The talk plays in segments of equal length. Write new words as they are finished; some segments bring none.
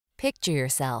Picture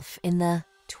yourself in the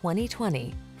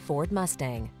 2020 Ford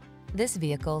Mustang. This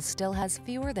vehicle still has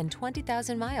fewer than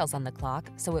 20,000 miles on the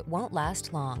clock, so it won't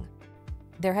last long.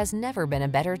 There has never been a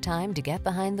better time to get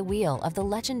behind the wheel of the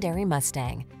legendary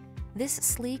Mustang. This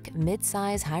sleek,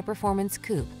 mid-size, high-performance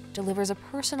coupe delivers a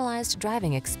personalized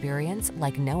driving experience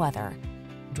like no other.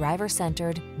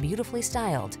 Driver-centered, beautifully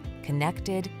styled,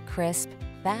 connected, crisp,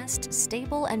 fast,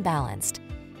 stable, and balanced.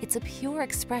 It's a pure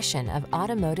expression of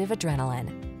automotive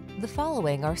adrenaline. The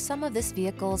following are some of this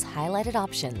vehicle's highlighted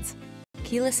options: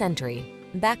 keyless entry,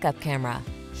 backup camera,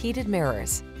 heated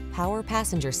mirrors, power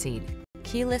passenger seat,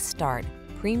 keyless start,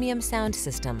 premium sound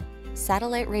system,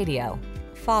 satellite radio,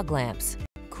 fog lamps,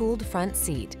 cooled front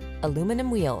seat,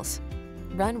 aluminum wheels.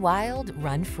 Run wild,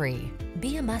 run free.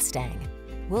 Be a Mustang.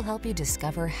 We'll help you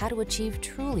discover how to achieve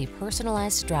truly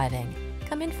personalized driving.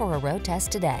 Come in for a road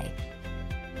test today.